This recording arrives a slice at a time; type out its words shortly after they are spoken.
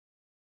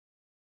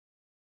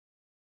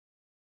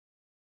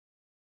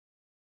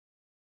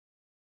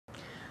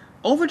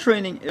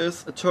Overtraining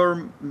is a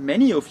term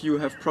many of you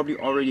have probably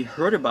already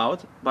heard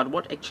about, but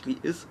what actually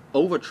is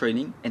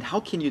overtraining and how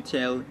can you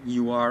tell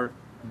you are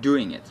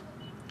doing it?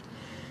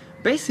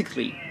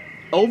 Basically,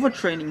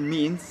 overtraining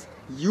means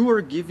you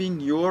are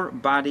giving your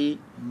body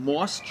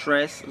more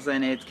stress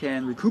than it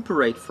can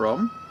recuperate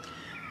from,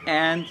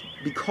 and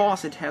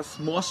because it has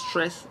more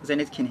stress than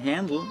it can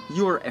handle,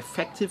 you are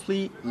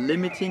effectively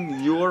limiting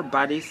your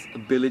body's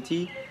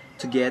ability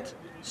to get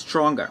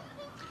stronger.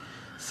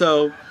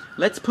 So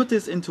let's put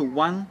this into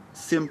one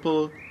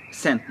simple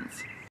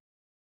sentence.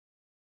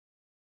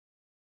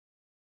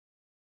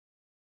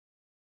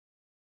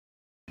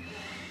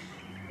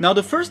 Now,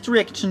 the first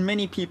reaction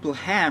many people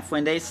have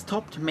when they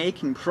stopped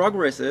making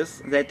progress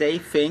is that they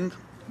think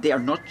they are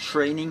not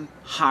training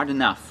hard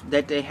enough,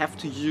 that they have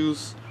to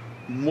use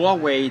more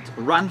weight,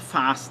 run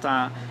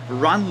faster,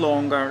 run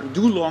longer,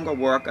 do longer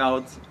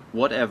workouts,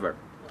 whatever.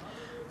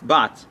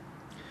 But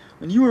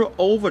when you are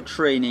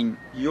overtraining,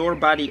 your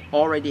body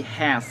already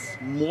has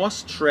more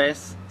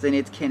stress than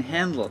it can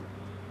handle.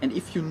 And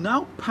if you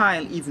now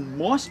pile even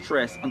more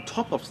stress on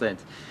top of that,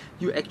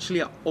 you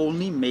actually are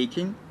only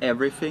making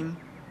everything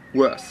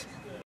worse.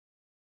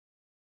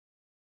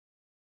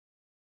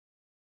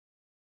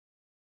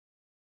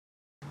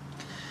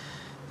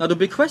 Now the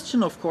big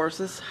question, of course,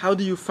 is how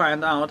do you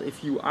find out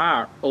if you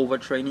are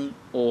overtraining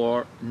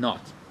or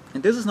not?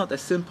 And this is not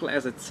as simple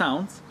as it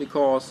sounds,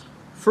 because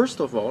first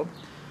of all,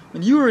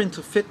 when you are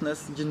into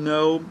fitness, you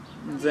know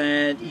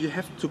that you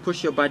have to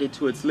push your body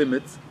to its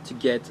limits to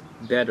get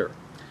better.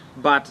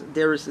 But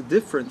there is a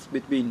difference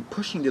between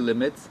pushing the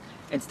limits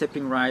and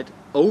stepping right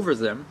over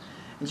them,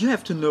 and you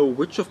have to know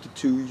which of the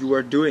two you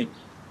are doing.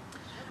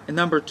 And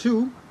number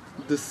two,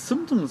 the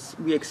symptoms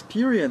we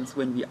experience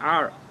when we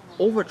are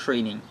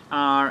overtraining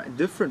are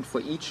different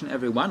for each and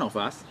every one of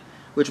us,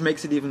 which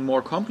makes it even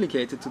more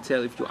complicated to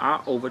tell if you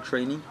are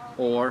overtraining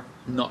or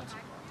not.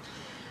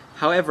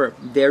 However,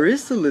 there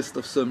is a list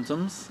of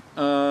symptoms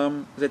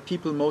that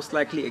people most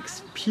likely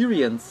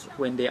experience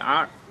when they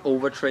are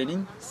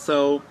overtraining.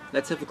 So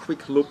let's have a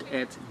quick look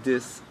at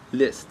this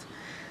list.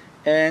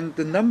 And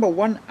the number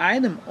one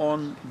item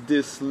on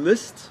this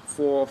list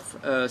for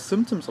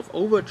symptoms of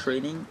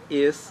overtraining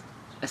is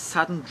a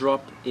sudden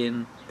drop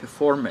in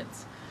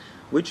performance.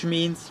 Which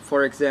means,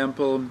 for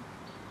example,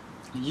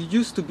 you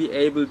used to be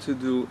able to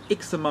do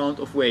X amount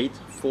of weight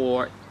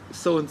for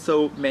so and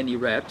so many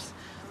reps,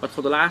 but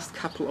for the last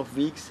couple of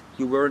weeks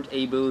you weren't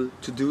able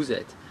to do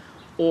that.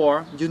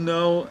 Or you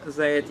know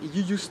that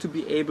you used to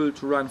be able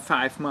to run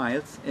 5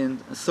 miles in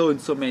so and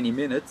so many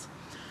minutes,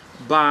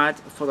 but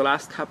for the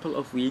last couple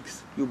of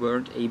weeks you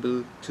weren't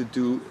able to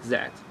do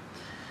that.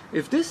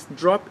 If this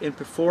drop in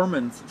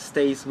performance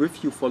stays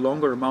with you for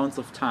longer amounts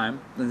of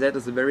time, then that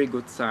is a very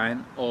good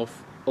sign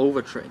of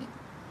overtraining.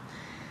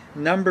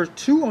 Number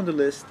two on the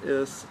list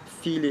is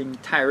feeling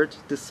tired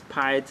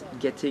despite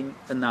getting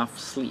enough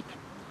sleep.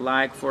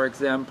 Like, for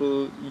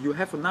example, you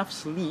have enough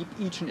sleep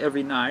each and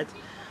every night,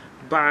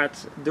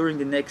 but during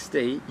the next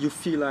day you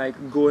feel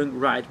like going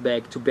right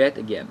back to bed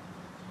again.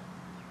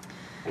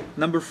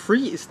 Number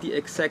three is the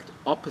exact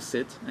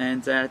opposite,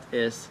 and that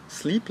is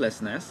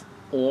sleeplessness,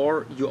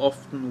 or you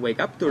often wake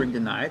up during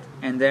the night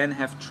and then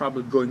have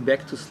trouble going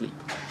back to sleep.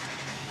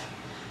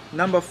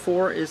 Number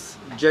four is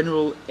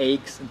general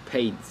aches and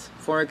pains.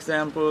 For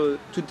example,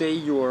 today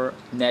your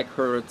neck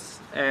hurts,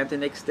 and the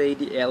next day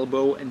the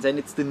elbow, and then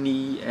it's the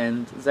knee,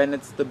 and then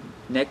it's the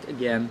neck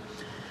again.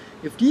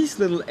 If these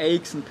little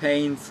aches and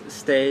pains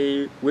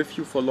stay with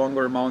you for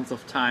longer amounts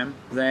of time,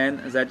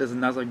 then that is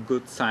another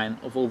good sign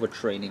of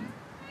overtraining.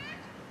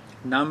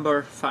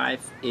 Number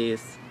five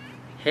is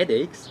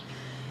headaches.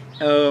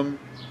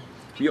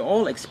 We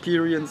all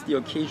experience the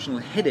occasional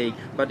headache,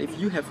 but if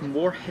you have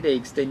more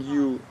headaches than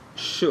you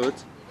should,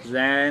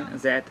 then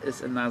that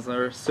is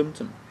another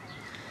symptom.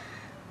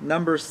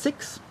 Number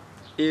six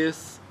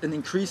is an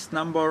increased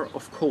number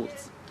of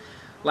colds.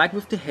 Like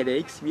with the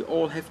headaches, we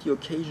all have the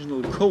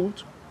occasional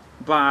cold,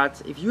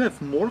 but if you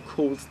have more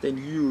colds than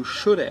you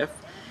should have,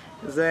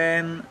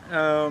 then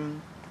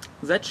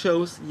that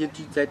shows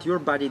that your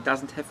body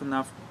doesn't have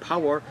enough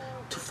power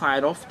to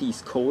fight off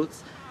these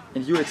colds,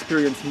 and you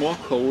experience more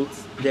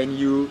colds than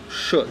you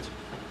should.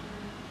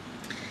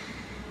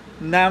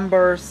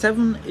 Number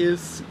seven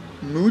is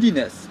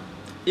moodiness.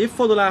 If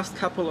for the last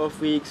couple of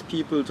weeks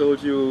people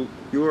told you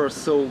you are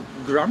so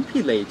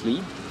grumpy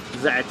lately,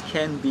 that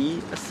can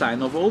be a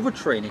sign of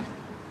overtraining.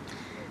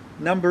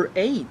 Number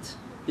eight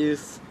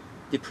is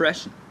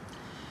depression.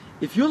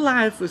 If your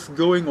life is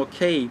going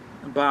okay,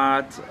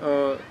 but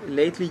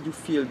lately you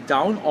feel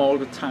down all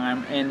the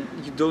time and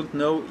you don't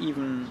know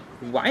even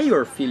why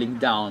you're feeling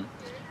down,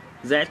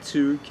 that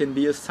too can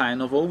be a sign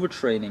of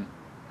overtraining.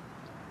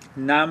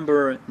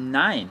 Number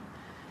nine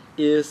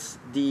is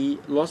the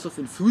loss of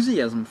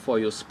enthusiasm for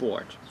your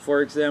sport.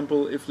 For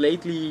example, if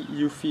lately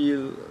you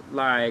feel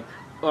like,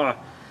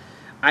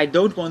 I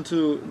don't want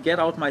to get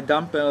out my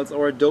dumbbells,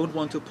 or I don't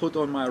want to put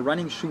on my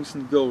running shoes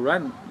and go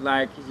run,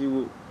 like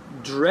you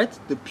dread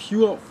the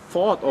pure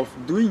thought of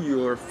doing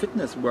your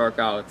fitness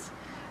workouts,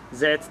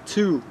 that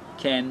too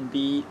can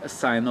be a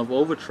sign of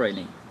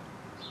overtraining.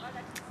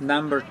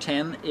 Number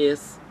 10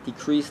 is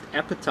decreased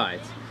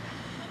appetite.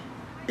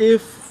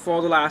 If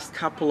for the last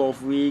couple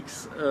of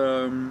weeks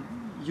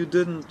you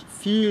didn't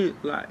feel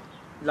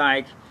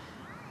like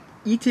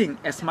eating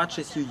as much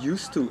as you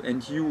used to,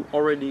 and you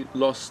already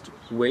lost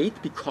weight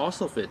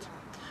because of it,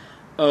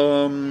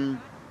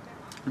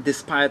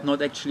 despite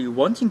not actually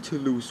wanting to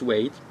lose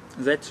weight,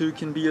 that too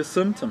can be a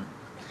symptom.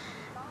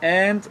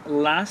 And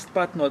last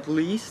but not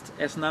least,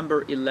 as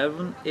number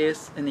 11,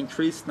 is an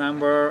increased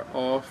number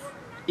of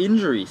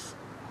injuries.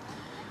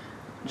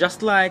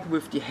 Just like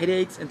with the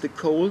headaches and the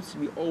colds,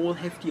 we all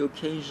have the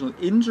occasional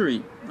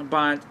injury,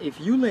 but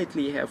if you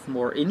lately have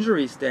more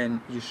injuries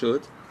than you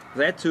should,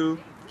 that too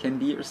can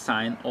be a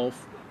sign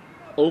of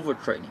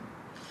overtraining.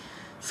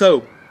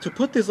 So, to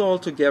put this all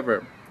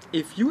together,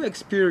 if you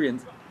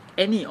experience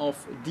any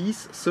of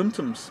these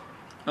symptoms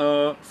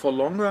for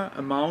longer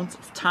amounts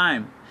of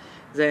time,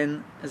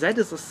 then that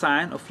is a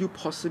sign of you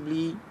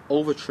possibly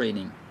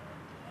overtraining.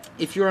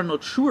 If you are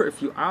not sure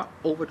if you are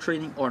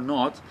overtraining or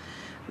not,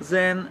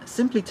 then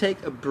simply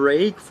take a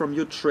break from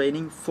your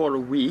training for a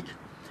week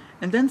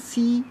and then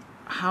see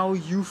how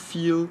you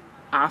feel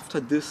after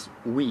this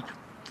week.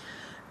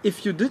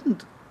 If you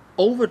didn't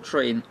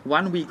overtrain,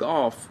 1 week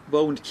off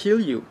won't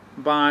kill you,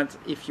 but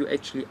if you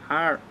actually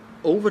are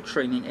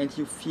overtraining and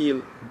you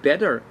feel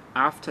better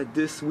after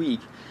this week,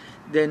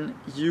 then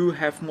you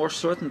have more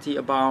certainty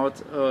about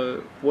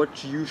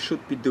what you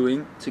should be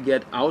doing to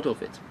get out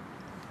of it.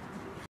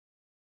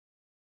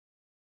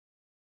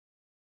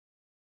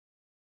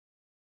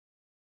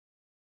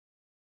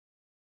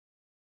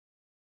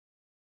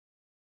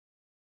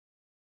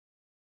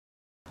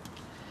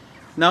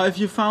 Now, if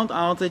you found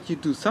out that you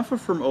do suffer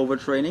from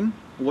overtraining,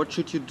 what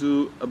should you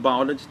do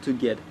about it to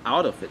get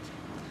out of it?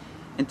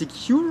 And the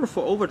cure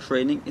for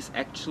overtraining is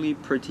actually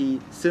pretty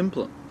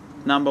simple.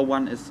 Number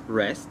 1 is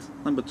rest,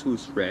 number 2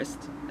 is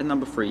rest, and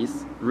number 3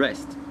 is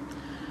rest.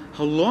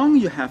 How long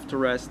you have to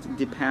rest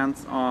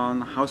depends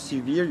on how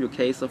severe your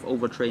case of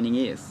overtraining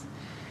is.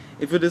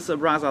 If it is a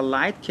rather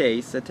light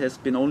case that has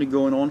been only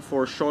going on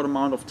for a short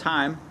amount of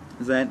time,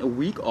 then a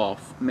week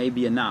off may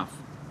be enough.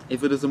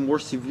 If it is a more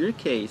severe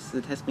case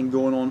that has been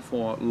going on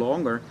for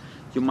longer,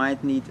 you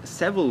might need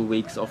several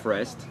weeks of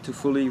rest to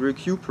fully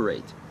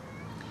recuperate.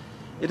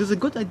 It is a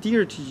good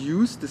idea to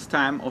use this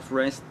time of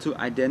rest to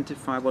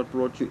identify what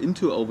brought you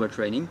into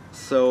overtraining.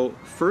 So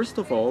first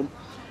of all,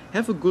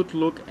 have a good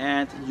look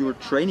at your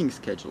training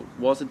schedule.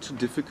 Was it too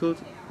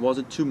difficult? Was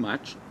it too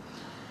much?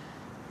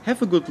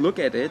 Have a good look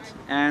at it,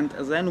 and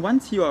then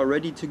once you are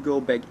ready to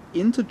go back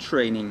into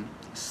training,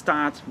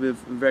 start with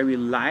very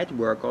light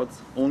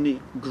workouts,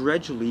 only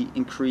gradually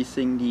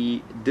increasing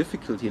the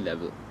difficulty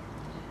level.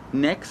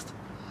 Next,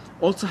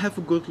 also have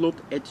a good look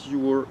at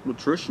your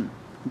nutrition.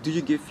 Do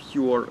you give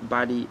your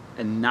body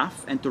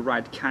enough and the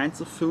right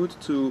kinds of food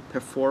to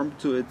perform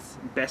to its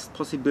best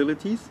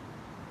possibilities?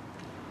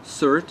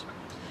 Third,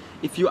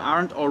 if you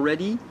aren't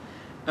already,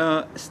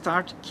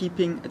 start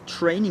keeping a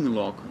training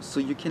log so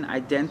you can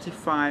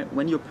identify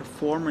when your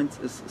performance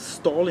is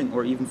stalling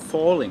or even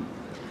falling.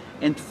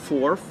 And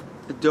fourth,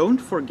 don't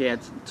forget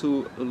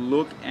to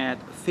look at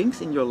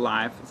things in your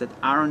life that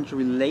aren't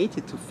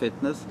related to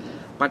fitness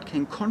but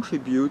can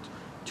contribute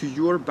to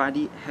your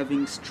body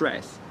having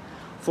stress.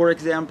 For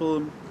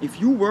example, if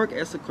you work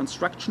as a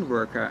construction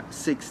worker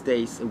 6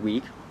 days a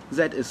week,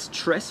 that is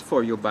stress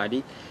for your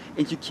body,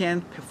 and you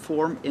can't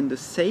perform in the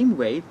same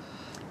way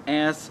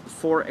as,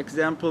 for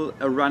example,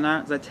 a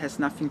runner that has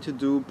nothing to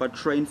do but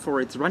train for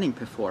its running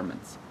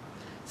performance.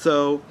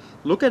 So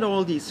look at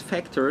all these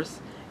factors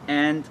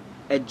and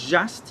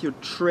adjust your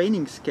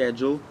training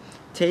schedule,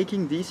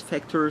 taking these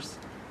factors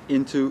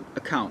into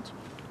account.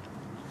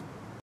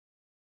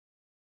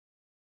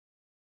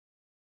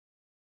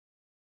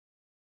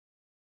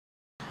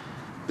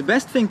 The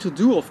best thing to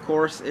do, of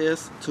course,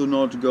 is to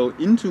not go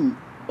into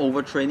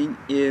overtraining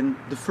in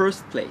the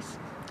first place.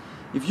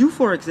 If you,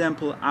 for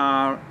example,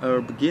 are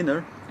a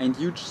beginner and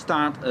you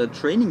start a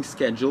training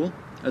schedule,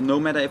 no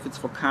matter if it's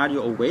for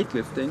cardio or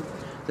weightlifting,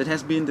 that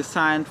has been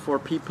designed for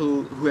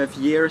people who have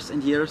years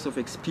and years of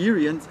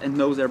experience and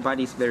know their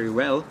bodies very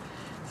well,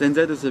 then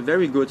that is a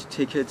very good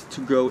ticket to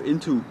go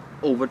into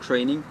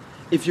overtraining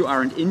if you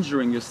aren't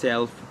injuring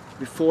yourself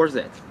before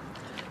that.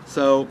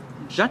 So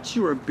judge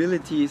your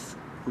abilities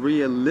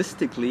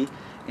realistically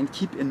and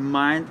keep in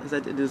mind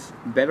that it is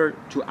better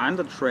to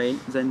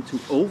undertrain than to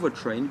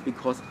overtrain,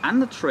 because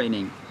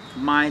undertraining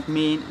might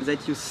mean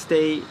that you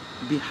stay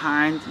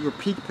behind your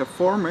peak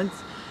performance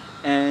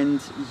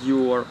and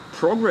your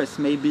progress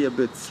may be a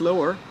bit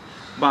slower,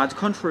 but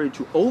contrary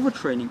to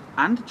overtraining,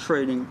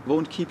 undertraining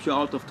won't keep you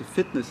out of the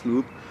fitness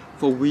loop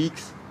for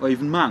weeks or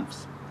even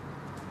months.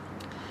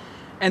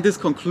 And this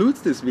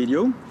concludes this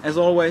video. As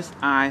always,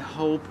 I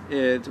hope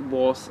it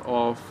was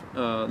of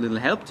little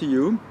help to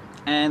you,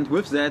 and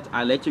with that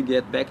I let you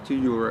get back to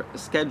your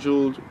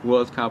scheduled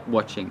World Cup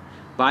watching.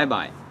 Bye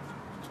bye.